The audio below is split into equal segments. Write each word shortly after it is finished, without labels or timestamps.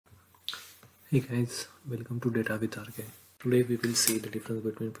Hey guys, welcome to Data with RK. Today we will see the difference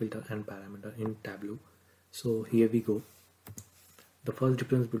between filter and parameter in Tableau. So here we go. The first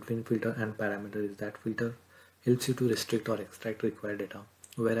difference between filter and parameter is that filter helps you to restrict or extract required data,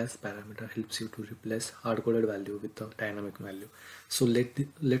 whereas parameter helps you to replace hard-coded value with a dynamic value. So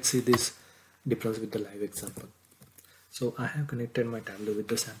let's see this difference with the live example. So I have connected my Tableau with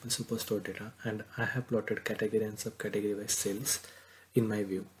the sample superstore data and I have plotted category and subcategory by sales in my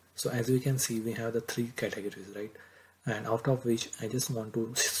view. So as we can see, we have the three categories, right? And out of which I just want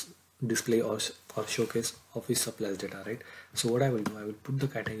to display or showcase office supplies data, right? So what I will do, I will put the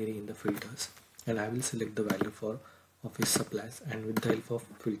category in the filters and I will select the value for office supplies, and with the help of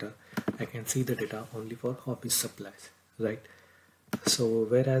filter I can see the data only for office supplies, right? So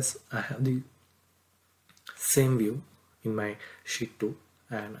whereas I have the same view in my sheet 2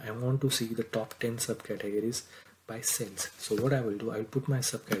 and I want to see the top 10 subcategories by sales. So what I will do, I will put my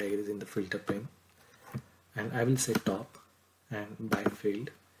subcategories in the filter pane and I will say top and by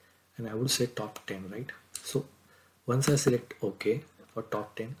field and I will say top 10, right? So once I select OK for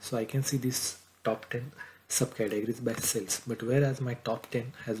top 10, so I can see this top 10 subcategories by sales, but whereas my top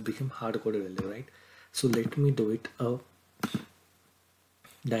 10 has become hard-coded value, right? So let me do it a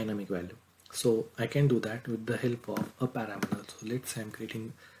dynamic value. So I can do that with the help of a parameter. So let's say I'm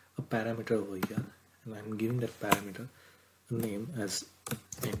creating a parameter over here and I'm giving that parameter a name as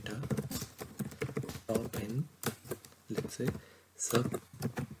enter top n, let's say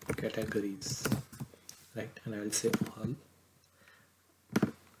subcategories, right? And I will say all and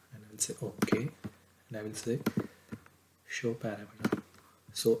I will say OK and I will say show parameter.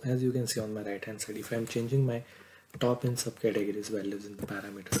 So as you can see on my right hand side, if I'm changing my top and subcategories values in the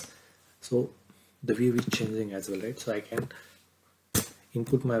parameter, so the view is changing as well, right? So I can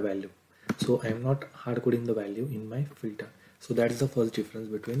input my value, so I am not hard coding the value in my filter. So that's the first difference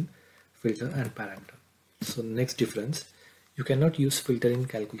between filter and parameter. So next difference, you cannot use filter in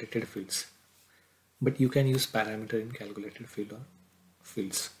calculated fields, but you can use parameter in calculated field or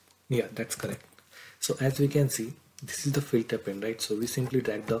fields. Yeah, that's correct. So as we can see, this is the filter pane, right? So we simply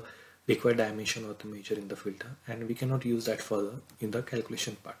drag the required dimension of the measure in the filter and we cannot use that further in the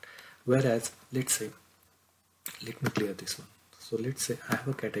calculation part. Whereas let's say, let me clear this one. So let's say I have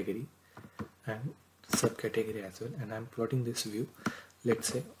a category and subcategory as well and I'm plotting this view, let's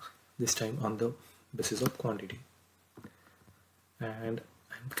say this time on the basis of quantity, and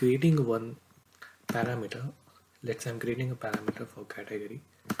I'm creating one parameter. Let's say I'm creating a parameter for category,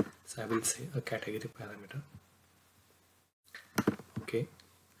 so I will say a category parameter, okay,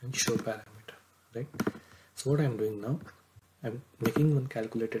 and show parameter, right? So what I'm doing now, I'm making one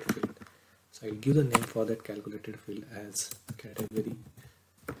calculated field, so I'll give the name for that calculated field as category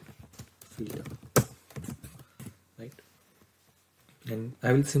filter, right? And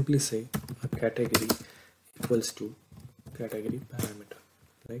I will simply say a category equals to category parameter,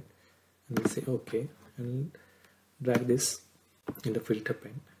 right? And we'll say okay and drag this in the filter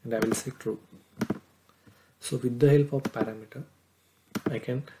pane and I will say true. So with the help of parameter I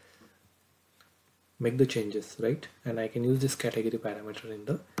can make the changes, right? And I can use this category parameter in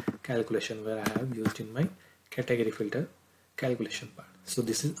the calculation where I have used in my category filter calculation part. So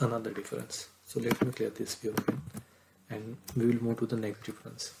this is another difference. So let me clear this view again and we will move to the next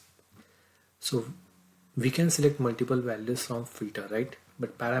difference. So we can select multiple values from filter, right?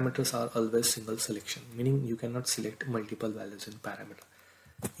 But parameters are always single selection, meaning you cannot select multiple values in parameter.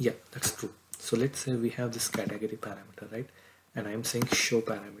 Yeah, that's true. So let's say we have this category parameter, right? And I'm saying show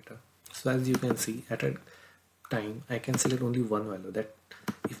parameter. So as you can see, at a time I can select only one value. That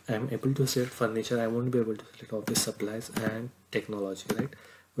if I'm able to select furniture, I won't be able to select office supplies and technology, right?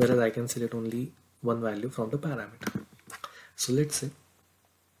 Whereas I can select only one value from the parameter. So let's say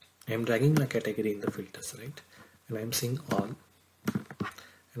I'm dragging my category in the filters, right? And I'm saying all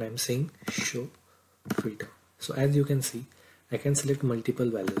and I'm saying show filter. So as you can see, I can select multiple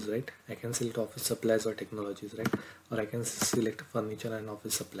values, right? I can select office supplies or technologies, right? Or I can select furniture and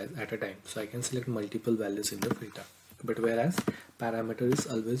office supplies at a time. So I can select multiple values in the filter. But whereas parameter is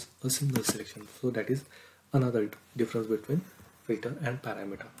always a single selection. So that is another difference between filter and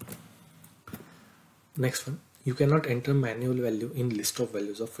parameter. Next one, you cannot enter manual value in list of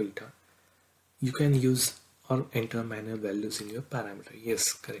values of filter. You can use or enter manual values in your parameter.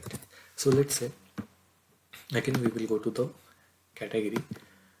 Yes, correct. So let's say again we will go to the category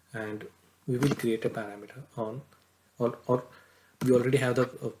and we will create a parameter on or we already have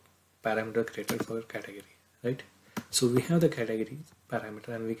the parameter created for category, right? So we have the category parameter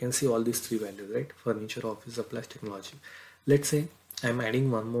and we can see all these three values, right? Furniture, office supplies, technology. Let's say I'm adding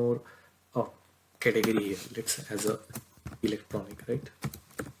one more category here, let's say as a electronic, right?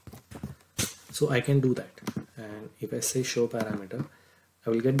 So I can do that, and if I say show parameter, I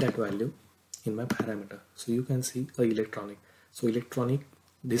will get that value in my parameter. So you can see a electronic. So electronic,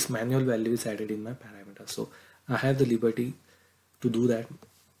 this manual value is added in my parameter. So I have the liberty to do that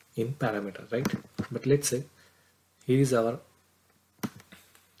in parameter, right? But let's say here is our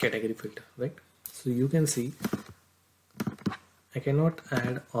category filter, right? So you can see I cannot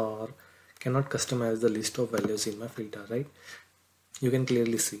add or cannot customize the list of values in my filter, right? You can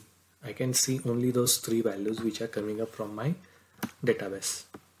clearly see I can see only those 3 values which are coming up from my database,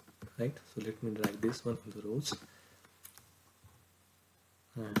 right? So let me drag this one in the rows,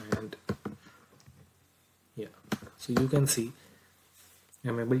 and yeah, so you can see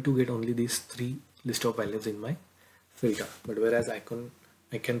I'm able to get only these 3 list of values in my filter, but whereas I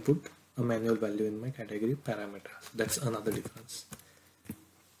can put a manual value in my category parameter. So that's another difference.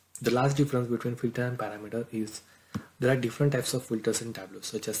 The last difference between filter and parameter is there are different types of filters in Tableau,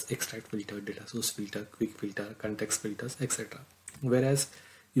 such as extract filter, data source filter, quick filter, context filters, etc. Whereas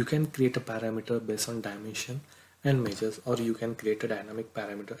you can create a parameter based on dimension and measures, or you can create a dynamic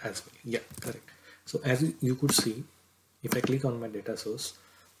parameter as well. Yeah, correct. So as you could see, if I click on my data source,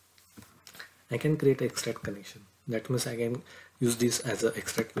 I can create an extract connection. That means I can use this as an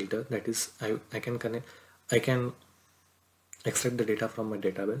extract filter. That is, I can extract the data from my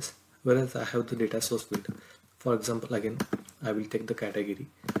database, whereas I have the data source filter. For example, again, I will take the category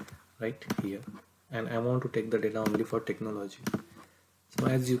right here, and I want to take the data only for technology. So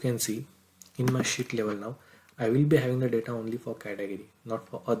as you can see in my sheet level now, I will be having the data only for category, not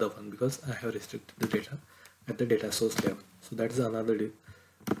for other one, because I have restricted the data at the data source level. So that is another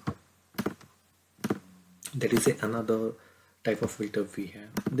another type of filter we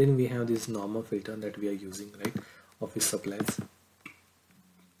have. Then we have this normal filter that we are using, right? Office supplies,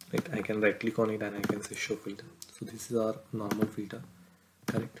 right? I can right click on it and I can say show filter. So this is our normal filter,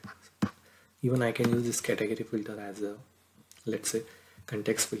 correct? Even I can use this category filter as a, let's say,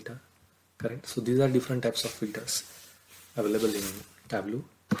 context filter, correct? So these are different types of filters available in Tableau,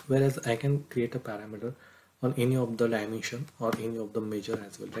 whereas I can create a parameter on any of the dimension or any of the measure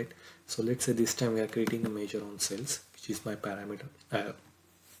as well, right? So let's say this time we are creating a measure on sales, which is my parameter,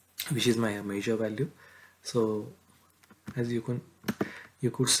 which is my measure value. So as you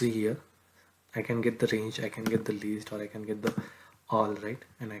could see here, I can get the range, I can get the list, or I can get the all, right?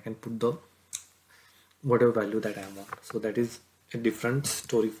 And I can put the whatever value that I want. So that is a different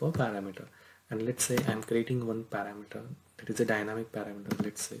story for parameter. And let's say I'm creating one parameter that is a dynamic parameter,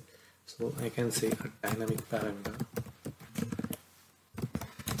 let's say. So I can say a dynamic parameter,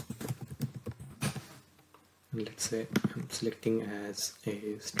 and let's say I'm selecting as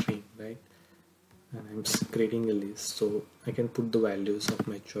a string, right? And I'm creating a list, so I can put the values of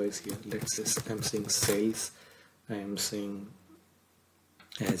my choice here. Let's say I'm saying sales, I am saying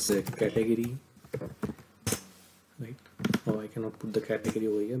as a category, right? Or I cannot put the category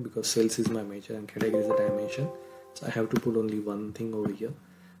over here because sales is my measure and category is a dimension, so I have to put only one thing over here.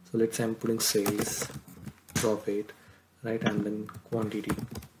 So let's say I'm putting sales, profit, right, and then quantity,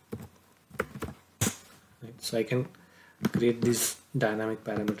 right? So I can create this dynamic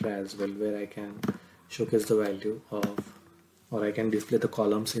parameter as well, where I can showcase the value of, or I can display the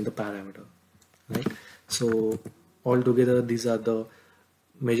columns in the parameter, right? So altogether these are the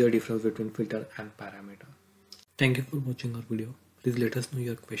major difference between filter and parameter. Thank you for watching our video. Please let us know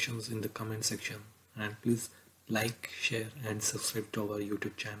your questions in the comment section, and please like, share and subscribe to our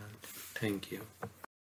YouTube channel. Thank you.